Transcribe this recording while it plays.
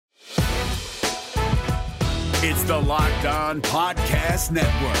It's the Locked On Podcast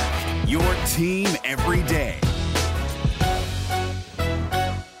Network, your team every day.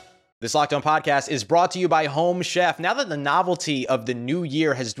 This Locked On Podcast is brought to you by Home Chef. Now that the novelty of the new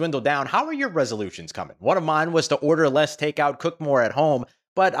year has dwindled down, how are your resolutions coming? One of mine was to order less takeout, cook more at home,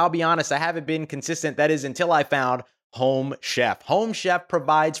 but I'll be honest, I haven't been consistent. That is until I found Home Chef. Home Chef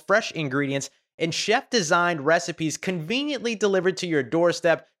provides fresh ingredients and chef-designed recipes conveniently delivered to your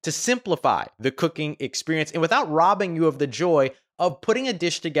doorstep to simplify the cooking experience and without robbing you of the joy of putting a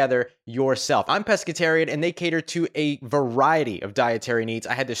dish together yourself. I'm pescatarian and they cater to a variety of dietary needs.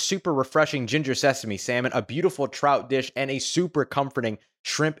 I had this super refreshing ginger sesame salmon, a beautiful trout dish, and a super comforting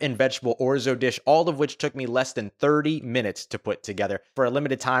shrimp and vegetable orzo dish, all of which took me less than 30 minutes to put together. For a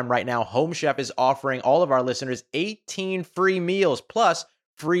limited time right now, Home Chef is offering all of our listeners 18 free meals plus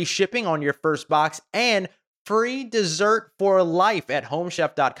free shipping on your first box and free dessert for life at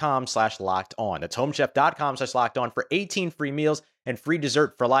homechef.com/lockedon. That's homechef.com/lockedon for 18 free meals and free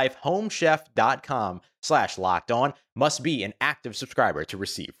dessert for life. Homechef.com/lockedon. Must be an active subscriber to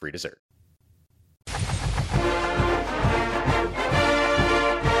receive free dessert.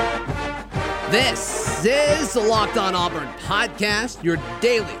 This is the Locked On Auburn podcast, your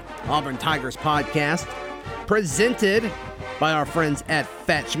daily Auburn Tigers podcast, presented by our friends at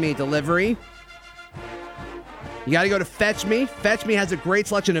Fetch Me Delivery. You got to go to Fetch Me. Fetch Me has a great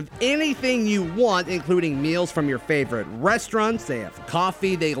selection of anything you want, including meals from your favorite restaurants. They have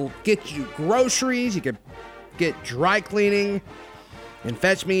coffee. They'll get you groceries. You can get dry cleaning. And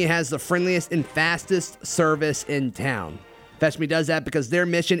Fetch Me has the friendliest and fastest service in town. Fetch Me does that because their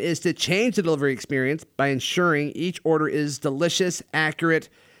mission is to change the delivery experience by ensuring each order is delicious, accurate,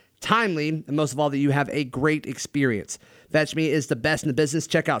 timely, and most of all, that you have a great experience. Fetch Me is the best in the business.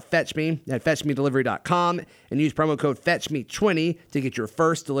 Check out Fetch Me at FetchMeDelivery.com and use promo code FetchMe20 to get your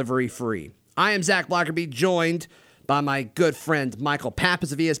first delivery free. I am Zach Blackerby, joined by my good friend Michael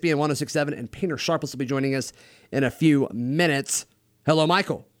Pappas of ESPN 1067, and Peter Sharpless will be joining us in a few minutes. Hello,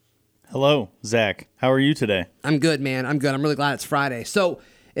 Michael. Hello, Zach. How are you today? I'm good, man. I'm good. I'm really glad it's Friday. So,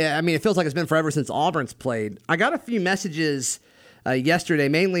 I mean, it feels like it's been forever since Auburn's played. I got a few messages yesterday,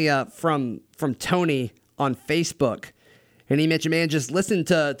 mainly from Tony on Facebook. And he mentioned, man, just listen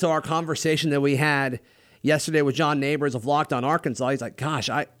to our conversation that we had yesterday with John Neighbors of Locked On Arkansas. He's like, gosh,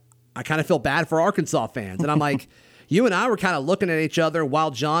 I kind of feel bad for Arkansas fans. And I'm like, you and I were kind of looking at each other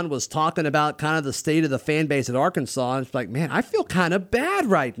while John was talking about kind of the state of the fan base at Arkansas. And it's like, man, I feel kind of bad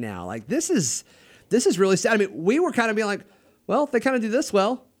right now. Like, this is really sad. I mean, we were kind of being like, well, they kind of do this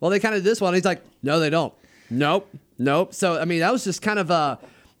well. Well, they kind of do this well. And he's like, no, they don't. Nope. So, I mean, that was just kind of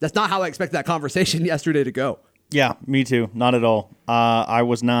that's not how I expected that conversation yesterday to go. Yeah, me too. Not at all. I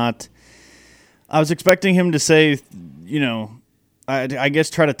was expecting him to say, you know, I guess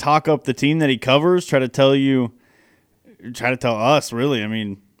try to talk up the team that he covers, try to tell us, really. I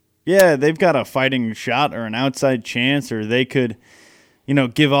mean, yeah, they've got a fighting shot or an outside chance, or they could, you know,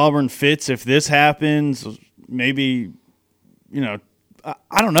 give Auburn fits if this happens. Maybe, you know,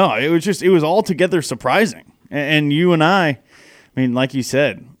 I don't know. It was altogether surprising. And you and I mean, like you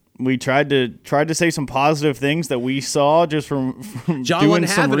said, we tried to say some positive things that we saw just from doing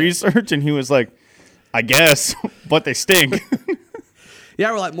some research, and he was like, I guess, but they stink.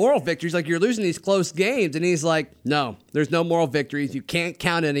 Yeah, we're like, moral victories, like you're losing these close games, and he's like, no, there's no moral victories. You can't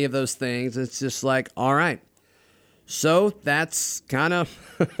count any of those things. It's just like, all right. So that's kind of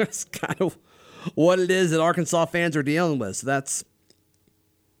what it is that Arkansas fans are dealing with. So that's,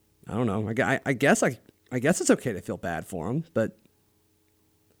 I don't know. I guess it's okay to feel bad for them, but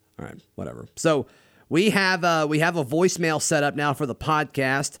all right, whatever. So we have a voicemail set up now for the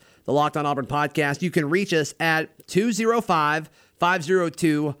podcast, the Locked On Auburn podcast. You can reach us at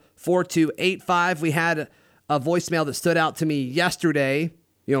 205-502-4285. We had a voicemail that stood out to me yesterday.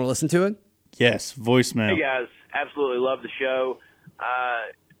 You want to listen to it? Yes, voicemail. Hey, guys. Absolutely love the show.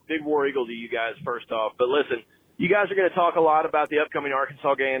 Big War Eagle to you guys, first off. But listen, you guys are going to talk a lot about the upcoming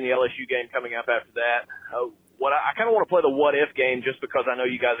Arkansas game, the LSU game coming up after that. I kind of want to play the what-if game just because I know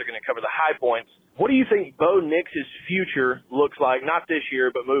you guys are going to cover the high points. What do you think Bo Nix's future looks like, not this year,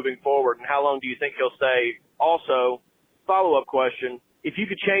 but moving forward, and how long do you think he'll stay? Also, follow-up question, if you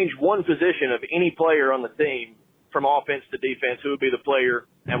could change one position of any player on the team from offense to defense, who would be the player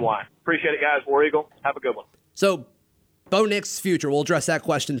and why? Appreciate it, guys. War Eagle, have a good one. So, Bo Nix's future, we'll address that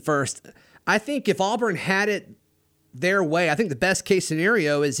question first. I think if Auburn had it their way, I think the best case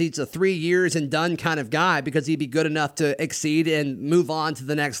scenario is he's a 3 years and done kind of guy because he'd be good enough to exceed and move on to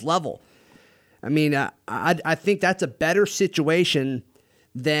the next level. I mean, I think that's a better situation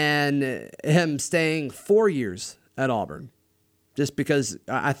than him staying 4 years at Auburn. just because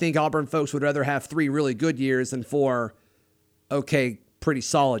I think Auburn folks would rather have 3 really good years than 4 pretty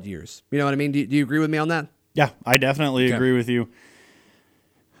solid years. You know what I mean? Do you agree with me on that? Yeah, I definitely agree with you.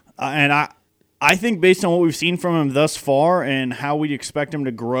 And I think based on what we've seen from him thus far and how we expect him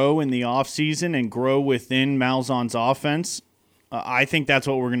to grow in the offseason and grow within Malzahn's offense, I think that's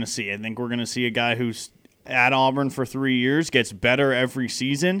what we're going to see. I think we're going to see a guy who's at Auburn for 3 years, gets better every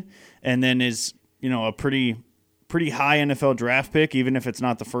season, and then is, a pretty high NFL draft pick, even if it's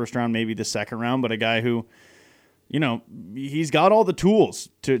not the first round, maybe the second round, but a guy who, he's got all the tools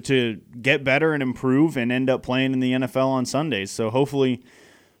to get better and improve and end up playing in the NFL on Sundays. So hopefully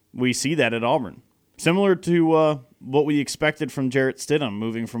we see that at Auburn. Similar to what we expected from Jarrett Stidham,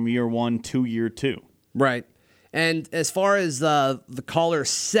 moving from year 1 to year 2. Right. And as far as the caller's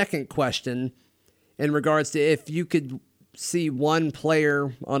second question, in regards to if you could see one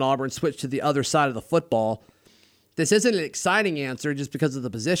player on Auburn switch to the other side of the football, this isn't an exciting answer just because of the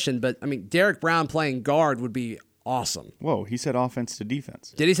position, but, Derek Brown playing guard would be awesome. Whoa, he said offense to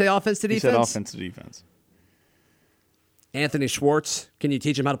defense. Did he say offense to defense? He said offense to defense. Anthony Schwartz, can you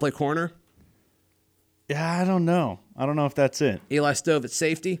teach him how to play corner? Yeah, I don't know. I don't know if that's it. Eli Stove at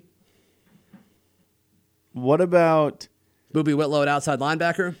safety? What about Boobie Whitlow at outside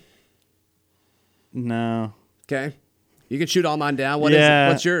linebacker? No. Okay. You can shoot all mine down. What is it?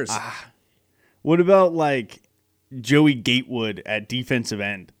 What's yours? What about, Joey Gatewood at defensive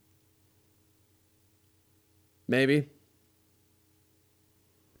end? Maybe.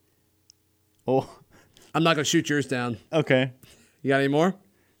 Oh. I'm not going to shoot yours down. Okay. You got any more?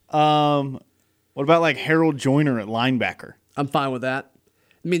 What about, Harold Joyner at linebacker? I'm fine with that.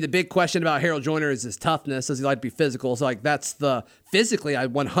 The big question about Harold Joyner is his toughness. Does he like to be physical? So, that's physically, I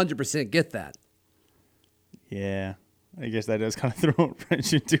 100% get that. Yeah. I guess that does kind of throw a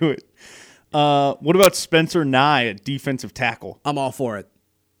wrench into it. What about Spencer Nye at defensive tackle? I'm all for it.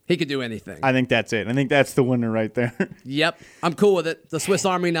 He could do anything. I think that's it. I think that's the winner right there. Yep. I'm cool with it. The Swiss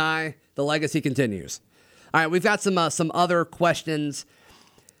Army Nye, the legacy continues. All right, we've got some other questions.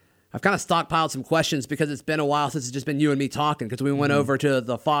 I've kind of stockpiled some questions because it's been a while since it's just been you and me talking, because we went over to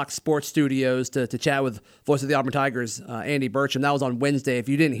the Fox Sports Studios to chat with voice of the Auburn Tigers, Andy Burcham. That was on Wednesday. If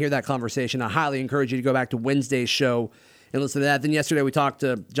you didn't hear that conversation, I highly encourage you to go back to Wednesday's show and listen to that. Then yesterday we talked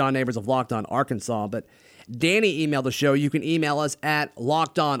to John Neighbors of Locked On Arkansas. But Danny emailed the show. You can email us at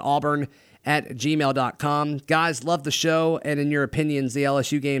lockedonauburn@gmail.com. Guys, love the show, and in your opinions, the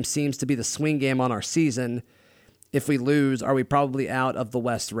LSU game seems to be the swing game on our season. If we lose, are we probably out of the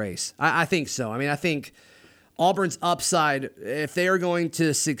West race? I think so. I think Auburn's upside, if they are going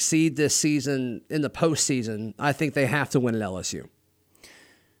to succeed this season in the postseason, I think they have to win at LSU.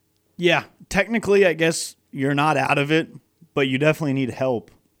 Yeah, technically, I guess you're not out of it, but you definitely need help.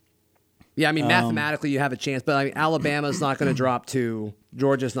 Yeah, mathematically you have a chance, but Alabama's not going to drop 2.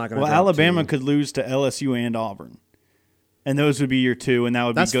 Georgia's not going to drop 2. Well, Alabama could lose to LSU and Auburn. And those would be your 2, and that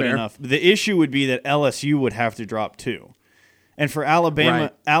would be good enough. The issue would be that LSU would have to drop 2. And for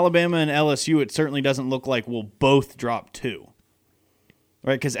Alabama and LSU, it certainly doesn't look like we'll both drop 2.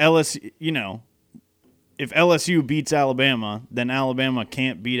 Right? Because LSU, if LSU beats Alabama, then Alabama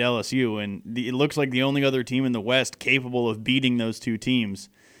can't beat LSU. And it looks like the only other team in the West capable of beating those 2 teams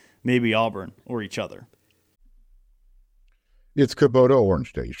may be Auburn or each other. It's Kubota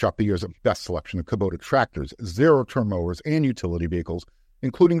Orange Day. Shop the year's best selection of Kubota tractors, zero-turn mowers, and utility vehicles,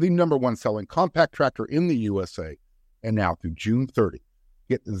 including the #1 selling compact tractor in the USA. And now through June 30,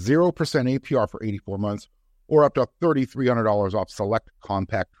 get 0% APR for 84 months or up to $3,300 off select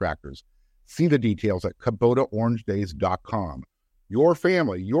compact tractors. See the details at KubotaOrangeDays.com. Your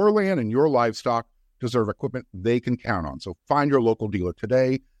family, your land, and your livestock deserve equipment they can count on. So find your local dealer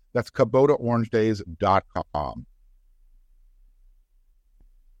today. That's KubotaOrangeDays.com.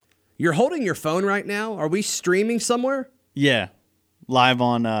 You're holding your phone right now? Are we streaming somewhere? Yeah. Live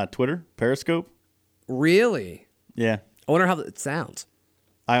on Twitter, Periscope. Really? Yeah. I wonder how it sounds.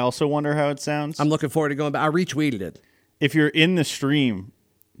 I also wonder how it sounds. I'm looking forward to going back. I retweeted it. If you're in the stream,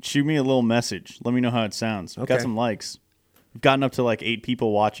 shoot me a little message. Let me know how it sounds. We've got some likes. We've gotten up to 8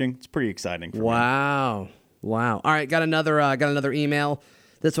 people watching. It's pretty exciting for me. Wow. All right, got another email.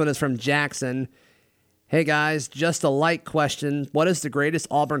 This one is from Jackson. Hey guys, just a light question. What is the greatest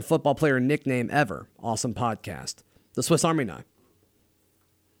Auburn football player nickname ever? Awesome podcast. The Swiss Army Knife.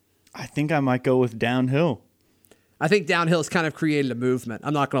 I think I might go with Downhill. I think Downhill's kind of created a movement.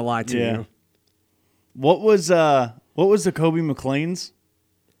 I'm not going to lie to you. What was the Kobe McLean's?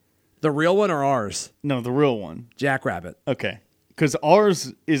 The real one or ours? No, the real one. Jackrabbit. Okay. Because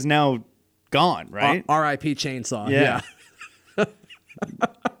ours is now gone, right? R.I.P. Chainsaw. Yeah.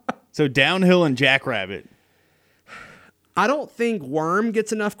 So Downhill and Jackrabbit. I don't think Worm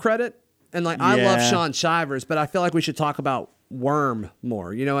gets enough credit. And I love Sean Shivers, but I feel like we should talk about Worm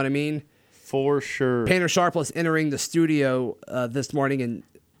more. You know what I mean? For sure. Painter Sharpless entering the studio this morning. And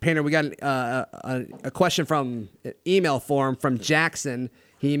Painter, we got a question from email form from Jackson.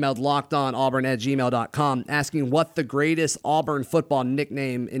 He emailed lockedonauburn@gmail.com asking what the greatest Auburn football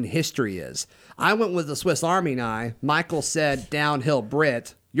nickname in history is. I went with the Swiss Army knife. Michael said Downhill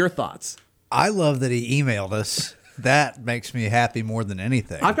Brit. Your thoughts? I love that he emailed us. That makes me happy more than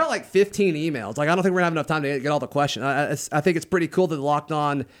anything. I've got like 15 emails. I don't think we're going to have enough time to get all the questions. I think it's pretty cool that Locked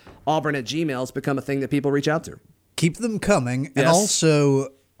On Auburn at Gmail has become a thing that people reach out to. Keep them coming. Yes. And also,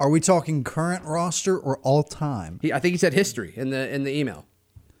 are we talking current roster or all time? I think he said history in the email.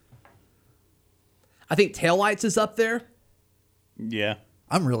 I think Taillights is up there. Yeah.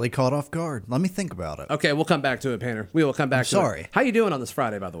 I'm really caught off guard. Let me think about it. Okay, we'll come back to it, Painter. We will come back to it. Sorry. How you doing on this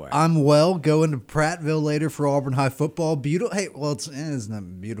Friday, by the way? I'm well. Going to Prattville later for Auburn High football. Beautiful. Hey, well, it's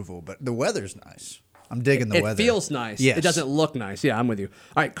not beautiful, but the weather's nice. I'm digging the weather. It feels nice. Yes. It doesn't look nice. Yeah, I'm with you.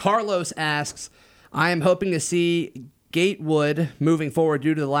 All right, Carlos asks, I am hoping to see Gatewood moving forward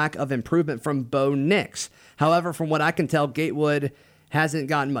due to the lack of improvement from Bo Nix. However, from what I can tell, Gatewood hasn't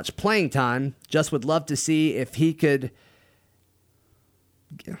gotten much playing time. Just would love to see if he could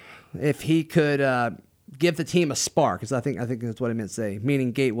give the team a spark, because I think that's what I meant to say,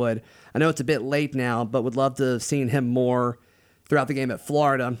 meaning Gatewood. I know it's a bit late now, but would love to have seen him more throughout the game at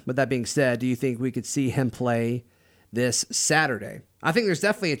Florida. With that being said, do you think we could see him play this Saturday? I think there's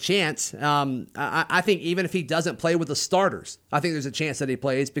definitely a chance. I think even if he doesn't play with the starters, I think there's a chance that he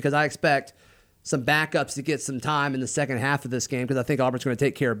plays, because I expect some backups to get some time in the second half of this game, because I think Auburn's going to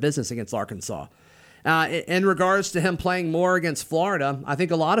take care of business against Arkansas. In regards to him playing more against Florida, I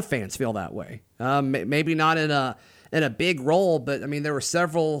think a lot of fans feel that way. Maybe not in a big role, but I mean, there were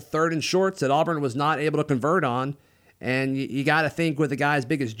several 3rd and shorts that Auburn was not able to convert on. And you got to think with a guy as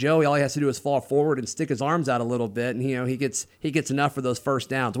big as Joey, all he has to do is fall forward and stick his arms out a little bit, and he gets enough for those first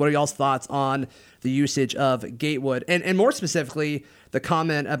downs. What are y'all's thoughts on the usage of Gatewood, and more specifically the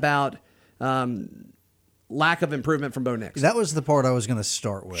comment about lack of improvement from Bo Nix? That was the part I was going to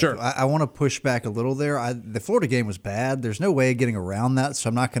start with. Sure. I want to push back a little there. The Florida game was bad. There's no way of getting around that, so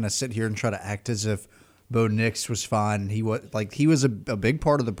I'm not going to sit here and try to act as if Bo Nix was fine. He was a big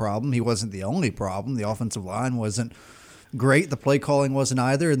part of the problem. He wasn't the only problem. The offensive line wasn't great. The play calling wasn't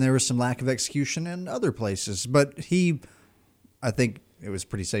either, and there was some lack of execution in other places. But I think it was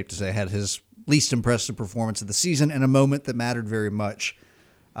pretty safe to say, had his least impressive performance of the season in a moment that mattered very much.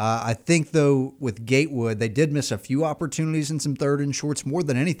 I think, though, with Gatewood, they did miss a few opportunities in some 3rd and shorts. More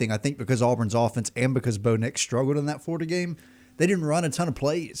than anything, I think because Auburn's offense and because Bo Nix struggled in that Florida game, they didn't run a ton of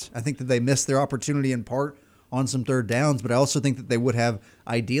plays. I think that they missed their opportunity in part on some 3rd downs, but I also think that they would have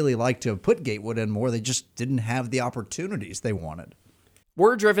ideally liked to have put Gatewood in more. They just didn't have the opportunities they wanted.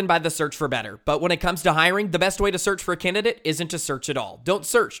 We're driven by the search for better, but when it comes to hiring, the best way to search for a candidate isn't to search at all. Don't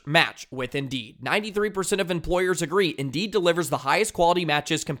search, match with Indeed. 93% of employers agree Indeed delivers the highest quality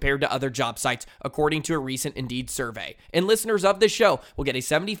matches compared to other job sites, according to a recent Indeed survey. And listeners of this show will get a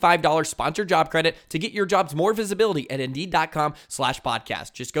 $75 sponsored job credit to get your jobs more visibility at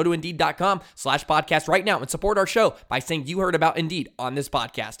Indeed.com/podcast. Just go to Indeed.com/podcast right now and support our show by saying you heard about Indeed on this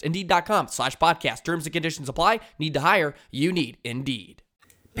podcast. Indeed.com/podcast. Terms and conditions apply. Need to hire? You need Indeed.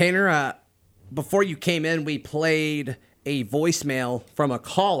 Painter, before you came in, we played a voicemail from a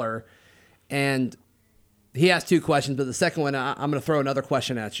caller, and he asked 2 questions, but the second one, I'm going to throw another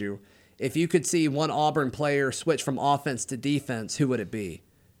question at you. If you could see one Auburn player switch from offense to defense, who would it be?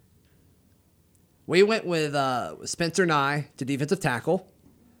 We went with Spencer Nye to defensive tackle.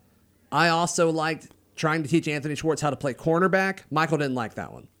 I also liked trying to teach Anthony Schwartz how to play cornerback. Michael didn't like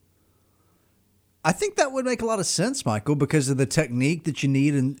that one. I think that would make a lot of sense, Michael, because of the technique that you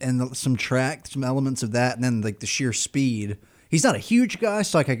need and some track, some elements of that, and then like the sheer speed. He's not a huge guy,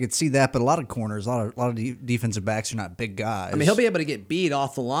 so I could see that, but a lot of corners, a lot of defensive backs are not big guys. I mean, he'll be able to get beat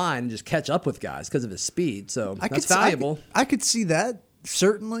off the line and just catch up with guys because of his speed, so that's valuable. I could see that,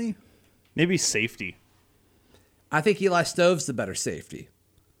 certainly. Maybe safety. I think Eli Stove's the better safety.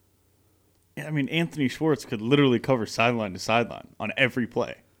 I mean, Anthony Schwartz could literally cover sideline to sideline on every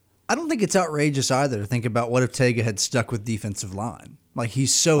play. I don't think it's outrageous either to think about what if Tega had stuck with defensive line. Like,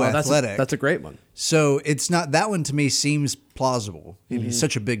 he's so athletic. That's a great one. So it's not, that one to me seems plausible. Mm-hmm. He's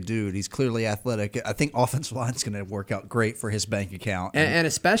such a big dude. He's clearly athletic. I think offensive line's going to work out great for his bank account. And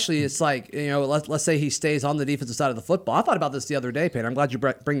especially, it's like, let's say he stays on the defensive side of the football. I thought about this the other day, Peyton. I'm glad you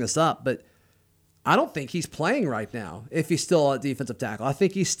bring this up, but I don't think he's playing right now if he's still a defensive tackle. I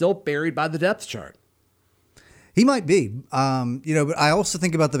think he's still buried by the depth chart. He might be. But I also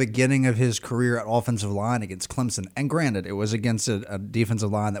think about the beginning of his career at offensive line against Clemson. And granted, it was against a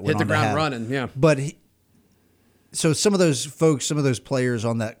defensive line that went Hit the on to ground have, running, yeah. But so some of those folks, some of those players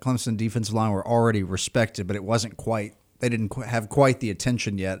on that Clemson defensive line were already respected, but it wasn't quite, they didn't have quite the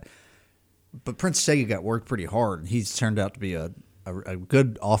attention yet. But Prince Tega got worked pretty hard. He's turned out to be a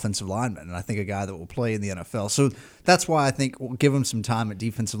good offensive lineman, and I think a guy that will play in the NFL. So that's why I think we'll give him some time at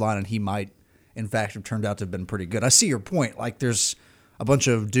defensive line, and he might, in fact, have turned out to have been pretty good. I see your point. Like, there's a bunch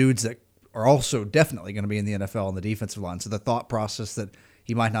of dudes that are also definitely going to be in the NFL on the defensive line. So the thought process that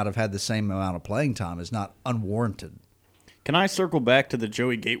he might not have had the same amount of playing time is not unwarranted. Can I circle back to the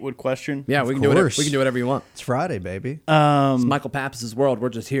Joey Gatewood question? Yeah, we can do whatever you want. It's Friday, baby. It's Michael Pappas' world. We're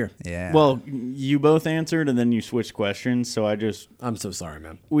just here. Yeah. Well, you both answered, and then you switched questions, so I'm so sorry,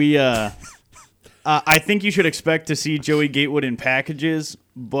 man. I think you should expect to see Joey Gatewood in packages,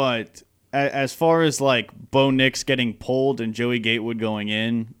 but as far as like Bo Nix getting pulled and Joey Gatewood going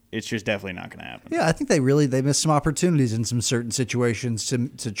in, it's just definitely not going to happen. Yeah, I think they missed some opportunities in some certain situations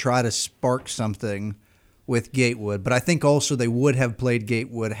to try to spark something with Gatewood. But I think also they would have played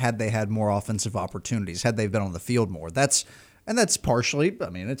Gatewood had they had more offensive opportunities, had they been on the field more. That's partially,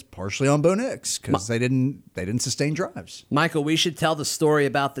 it's partially on Bo Nix because they didn't sustain drives. Michael, we should tell the story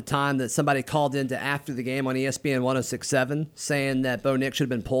about the time that somebody called into after the game on ESPN 106.7 saying that Bo Nix should have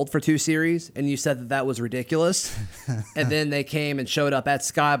been pulled for 2 series, and you said that was ridiculous. And then they came and showed up at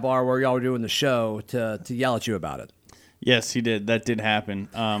Sky Bar where y'all were doing the show to yell at you about it. Yes, he did. That did happen.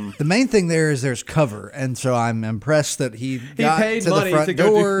 The main thing there is there's cover, and so I'm impressed that he got paid to the money front to go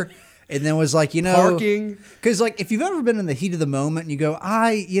door and then was like, parking. Because like if you've ever been in the heat of the moment and you go,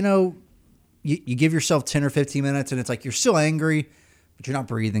 you give yourself 10 or 15 minutes and it's like you're still angry, but you're not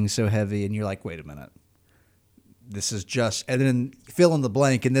breathing so heavy, and you're like, wait a minute, this is just, and then fill in the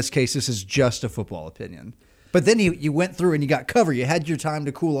blank. In this case, this is just a football opinion. But then you went through and you got cover. You had your time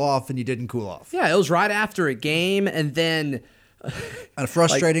to cool off, and you didn't cool off. Yeah, it was right after a game, and then a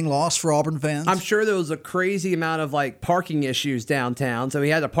frustrating loss for Auburn fans. I'm sure there was a crazy amount of like parking issues downtown, so he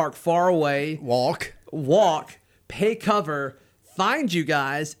had to park far away, walk, pay cover, find you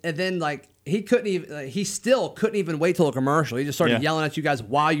guys, and then like he still couldn't even wait till a commercial. He just started yelling at you guys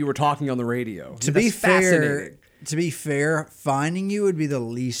while you were talking on the radio. To be fair, finding you would be the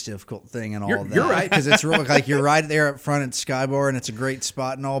least difficult thing in all of that. You're right. Because it's really like you're right there up front at Sky Bar, and it's a great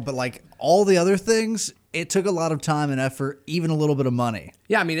spot and all. But like all the other things, it took a lot of time and effort, even a little bit of money.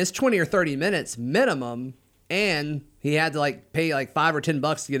 Yeah, I mean, it's 20 or 30 minutes minimum, and he had to like pay like $5 or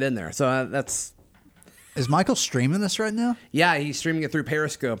 $10 to get in there. So that's... Is Michael streaming this right now? Yeah, he's streaming it through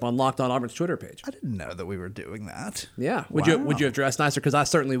Periscope on Locked On Auburn's Twitter page. I didn't know that we were doing that. Yeah. Would you have dressed nicer? Because I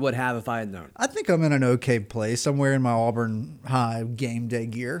certainly would have if I had known. I think I'm in an okay place. I'm wearing my Auburn High game day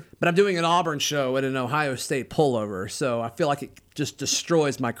gear. But I'm doing an Auburn show at an Ohio State pullover, so I feel like it just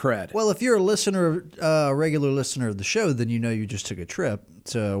destroys my cred. Well, if you're a regular listener of the show, then you know you just took a trip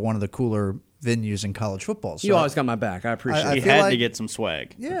to one of the cooler venues in college football. So you always got my back. I appreciate it. He had to get some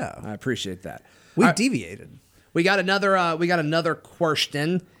swag. Yeah. I appreciate that. We deviated. We got another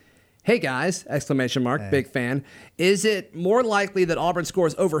question. Hey guys! ! Big fan. Is it more likely that Auburn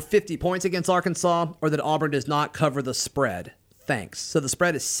scores over 50 points against Arkansas, or that Auburn does not cover the spread? Thanks. So the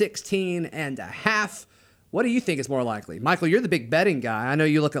spread is 16.5. What do you think is more likely? Michael, you're the big betting guy. I know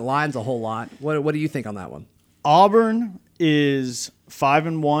you look at lines a whole lot. What do you think on that one? Auburn is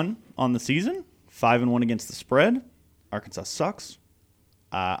 5-1 on the season, 5-1 against the spread. Arkansas sucks.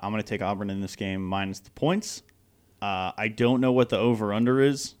 I'm going to take Auburn in this game minus the points. I don't know what the over-under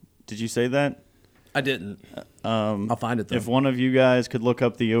is. Did you say that? I didn't. I'll find it, though. If one of you guys could look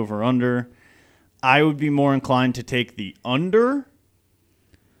up the over-under, I would be more inclined to take the under.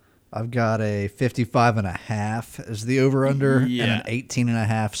 I've got a 55.5 as the over-under and an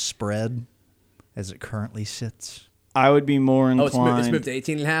 18.5 spread as it currently sits. I would be more inclined. Oh, it's moved to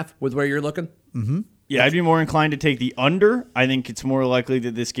 18.5 with where you're looking? Mm-hmm. Yeah, I'd be more inclined to take the under. I think it's more likely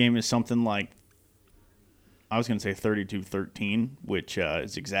that this game is something like, I was going to say 32-13, which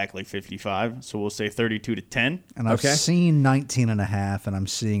is exactly 55. So we'll say 32-10. And I've seen 19.5, and I'm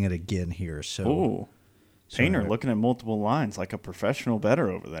seeing it again here. So, Painter looking at multiple lines like a professional bettor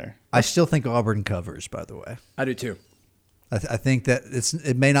over there. I still think Auburn covers, by the way. I do too. I think that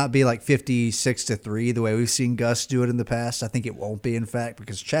it may not be like 56-3 the way we've seen Gus do it in the past. I think it won't be, in fact,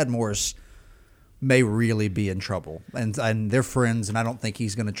 because Chad Morris may really be in trouble. And they're friends, and I don't think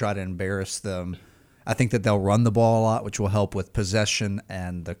he's going to try to embarrass them. I think that they'll run the ball a lot, which will help with possession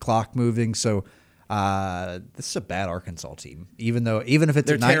and the clock moving. So this is a bad Arkansas team. Even if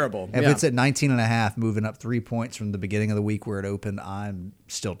it's terrible. If it's at 19.5, moving up 3 points from the beginning of the week where it opened, I'm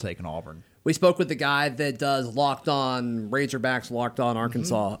still taking Auburn. We spoke with the guy that does Locked On Razorbacks, Locked On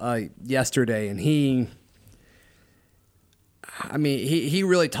Arkansas yesterday, and he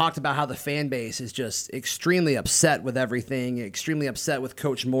really talked about how the fan base is just extremely upset with everything, extremely upset with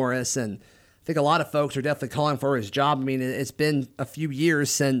Coach Morris, and I think a lot of folks are definitely calling for his job. I mean, it's been a few years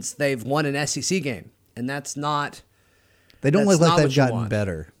since they've won an SEC game, and that's not. They don't look like they've gotten want.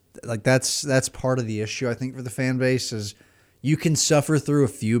 better. Like that's part of the issue, I think, for the fan base is you can suffer through a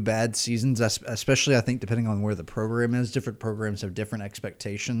few bad seasons, especially I think depending on where the program is. Different programs have different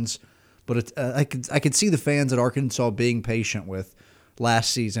expectations, but I could see the fans at Arkansas being patient with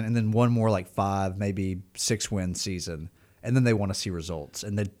last season and then one more like 5, maybe 6-win season, and then they want to see results,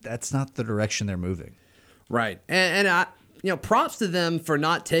 and that's not the direction they're moving. Right, and I, props to them for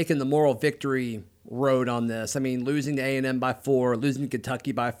not taking the moral victory road on this. I mean, losing to A&M by 4, losing to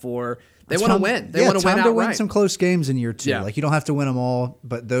Kentucky by 4. They want to win. They want to win outright. To win some close games in year 2. Yeah. Like you don't have to win them all,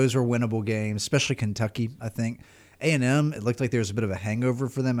 but those are winnable games, especially Kentucky, I think. A&M, it looked like there was a bit of a hangover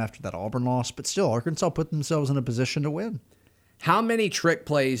for them after that Auburn loss, but still, Arkansas put themselves in a position to win. How many trick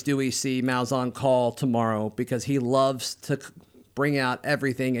plays do we see Malzahn call tomorrow? Because he loves to bring out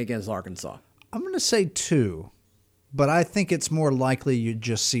everything against Arkansas. I'm going to say 2, but I think it's more likely you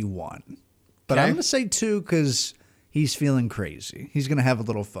just see 1. But Okay. I'm going to say 2 because he's feeling crazy. He's going to have a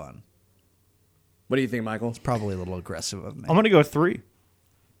little fun. What do you think, Michael? It's probably a little aggressive of me. I'm going to go 3.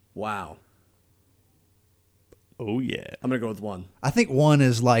 Wow. Oh, yeah. I'm going to go with 1. I think 1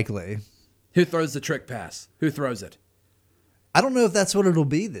 is likely. Who throws the trick pass? Who throws it? I don't know if that's what it'll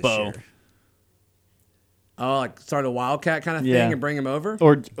be this Bo. year. Oh, like start a Wildcat kind of thing Yeah. and bring him over?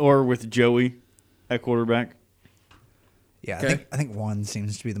 Or with Joey at quarterback. Yeah, Okay. I think 1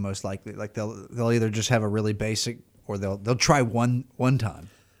 seems to be the most likely. Like they'll either just have a really basic or they'll try one time.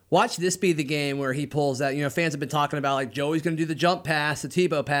 Watch this be the game where he pulls that. Fans have been talking about like Joey's going to do the jump pass, the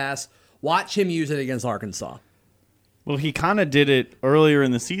Tebow pass. Watch him use it against Arkansas. Well, he kind of did it earlier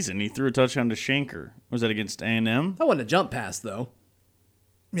in the season. He threw a touchdown to Shanker. Was that against A&M? That wasn't a jump pass, though.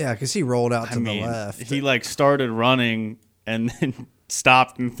 Yeah, because he rolled out to the left. He started running and then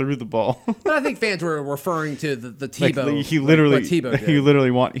stopped and threw the ball. But I think fans were referring to the Tebow. He literally, what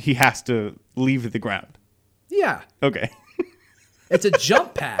Tebow did. he has to leave the ground. Yeah. Okay. It's a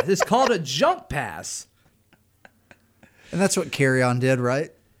jump pass. It's called a jump pass. And that's what Carry-On did,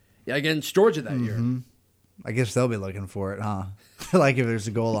 right? Yeah, against Georgia that year. I guess they'll be looking for it, huh? Like if there's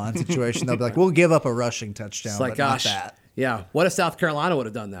a goal line situation, they'll be like, we'll give up a rushing touchdown, It's like, but gosh. not that. Yeah. What if South Carolina would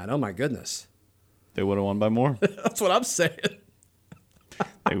have done that? Oh, my goodness. They would have won by more. That's what I'm saying.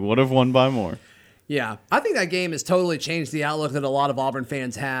 They would have won by more. Yeah, I think that game has totally changed the outlook that a lot of Auburn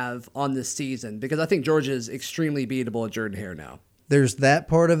fans have on this season because I think Georgia is extremely beatable at Jordan Hare now. There's that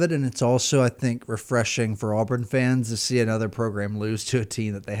part of it, and it's also, I think, refreshing for Auburn fans to see another program lose to a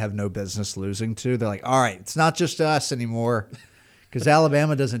team that they have no business losing to. They're like, all right, it's not just us anymore. Because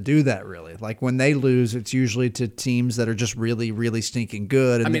Alabama doesn't do that really. Like when they lose, it's usually to teams that are just really, really stinking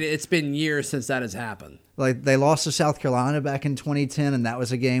good. And it's been years since that has happened. like they lost to South Carolina back in 2010, and that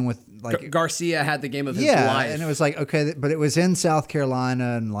was a game with like Garcia had the game of his life. and it was like okay, but it was in South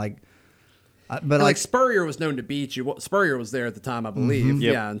Carolina, and like, but like Spurrier was known to beat you. Spurrier was there at the time, I believe.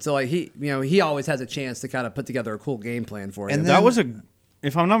 Yep. Yeah, and so like he always has a chance to kind of put together a cool game plan for you. And That was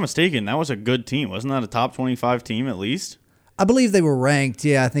if I'm not mistaken, that was a good team. Wasn't that a top 25 team at least? I believe they were ranked.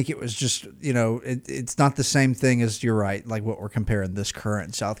 Yeah, I think it was just it's not the same thing as you're right. Like what we're comparing this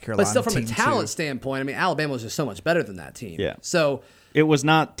current South Carolina, but still, from a team talent to. standpoint, Alabama was just so much better than that team. Yeah. So It was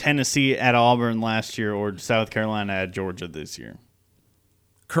not Tennessee at Auburn last year or South Carolina at Georgia this year.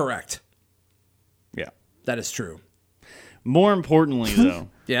 correct. Yeah. That is true. More importantly, though,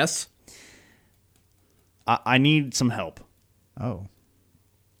 Yes. I need some help. Oh,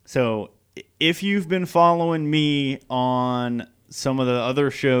 So if you've been following me on some of the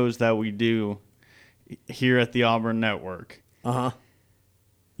other shows that we do here at the Auburn Network,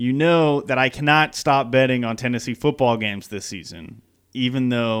 you know that I cannot stop betting on Tennessee football games this season, even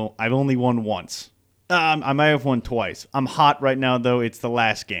though I've only won once. I might have won twice. I'm hot right now, though. It's the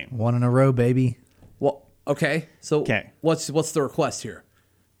last game. 1 in a row, baby. Well, okay. So Okay. what's the request here?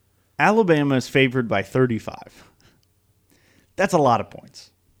 Alabama is favored by 35. That's a lot of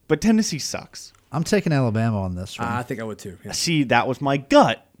points. But Tennessee sucks. I'm taking Alabama on this one. I think I would too. Yeah. See, that was my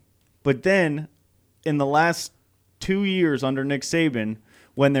gut. But then, in the last 2 years under Nick Saban,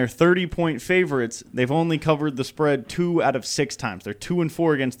 when they're 30-point favorites, they've only covered the spread 2 out of 6 times. They're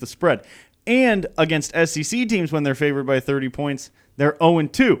 2-4 against the spread. And against SEC teams, when they're favored by 30 points, they're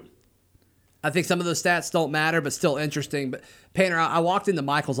 0-2. I think some of those stats don't matter, but still interesting. But Painter, I walked into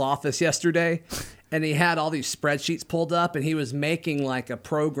Michael's office yesterday, and he had all these spreadsheets pulled up, and he was making like a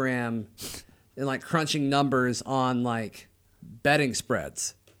program and like crunching numbers on like betting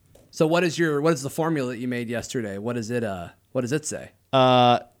spreads. So what is the formula that you made yesterday? What does it say?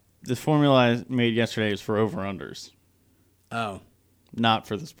 The formula I made yesterday is for over-unders. Oh. Not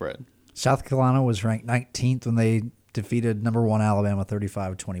for the spread. South Carolina was ranked 19th when they defeated number 1 Alabama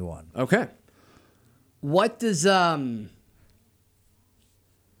 35-21. Okay. What does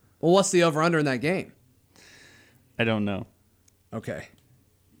what's the over-under in that game? I don't know. Okay.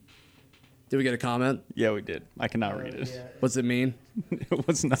 Did we get a comment? Yeah, we did. I cannot read it. Yeah. What's it mean? It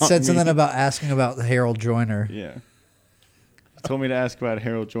was not Said me. something about asking about Harold Joyner. Yeah. He told me to ask about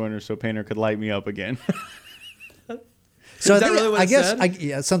Harold Joyner so Painter could light me up again. So Is that really what it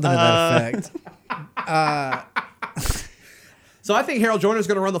said? Something to that effect. So I think Harold Joyner's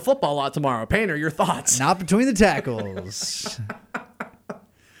going to run the football a lot tomorrow. Painter, your thoughts? Not between the tackles.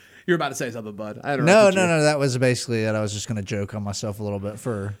 You're about to say something, bud. I No. interrupted you. That was basically it. I was just going to joke on myself a little bit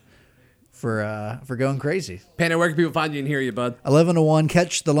for going crazy. Painter, where can people find you and hear you, bud? 11-1.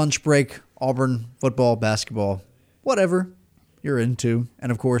 Catch the lunch break. Auburn football, basketball, whatever you're into,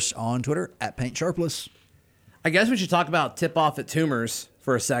 and of course on Twitter at Paint Sharpless. I guess we should talk about tip-off at Toomers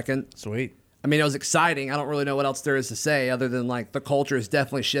for a second. Sweet. I mean, it was exciting. I don't really know what else there is to say other than like the culture has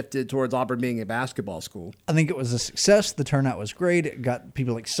definitely shifted towards Auburn being a basketball school. I think it was a success. The turnout was great. It got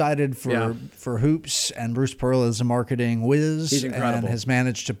people excited for hoops, and Bruce Pearl is a marketing whiz. He's incredible. And has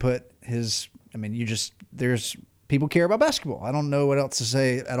managed to put his, there's people care about basketball. I don't know what else to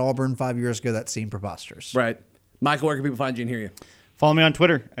say. At Auburn 5 years ago, that seemed preposterous. Right. Michael, where can people find you and hear you? Follow me on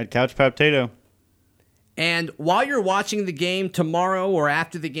Twitter at CouchPaptato. And while you're watching the game tomorrow or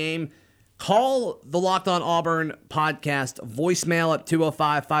after the game, call the Locked On Auburn podcast voicemail at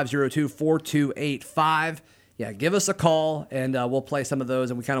 205-502-4285. Yeah, give us a call, and we'll play some of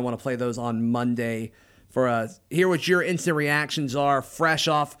those, and we kind of want to play those on Monday for hear what your instant reactions are fresh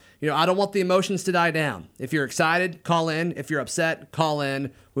off. I don't want the emotions to die down. If you're excited, call in. If you're upset, call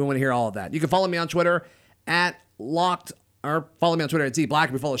in. We want to hear all of that. You can follow me on Twitter at Locked or follow me on Twitter at ZBlack.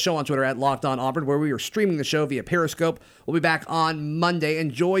 We follow the show on Twitter at Locked On Auburn, where we are streaming the show via Periscope. We'll be back on Monday.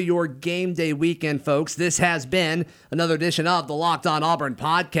 Enjoy your game day weekend, folks. This has been another edition of the Locked On Auburn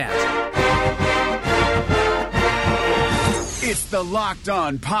podcast. It's the Locked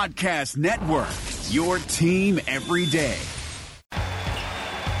On Podcast Network, your team every day.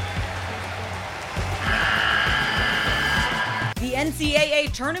 The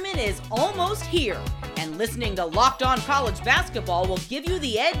NCAA tournament is almost here, and listening to Locked On College Basketball will give you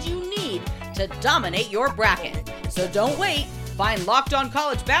the edge you need to dominate your bracket. So don't wait. Find Locked On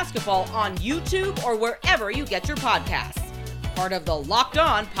College Basketball on YouTube or wherever you get your podcasts. Part of the Locked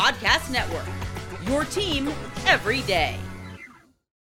On Podcast Network, your team every day.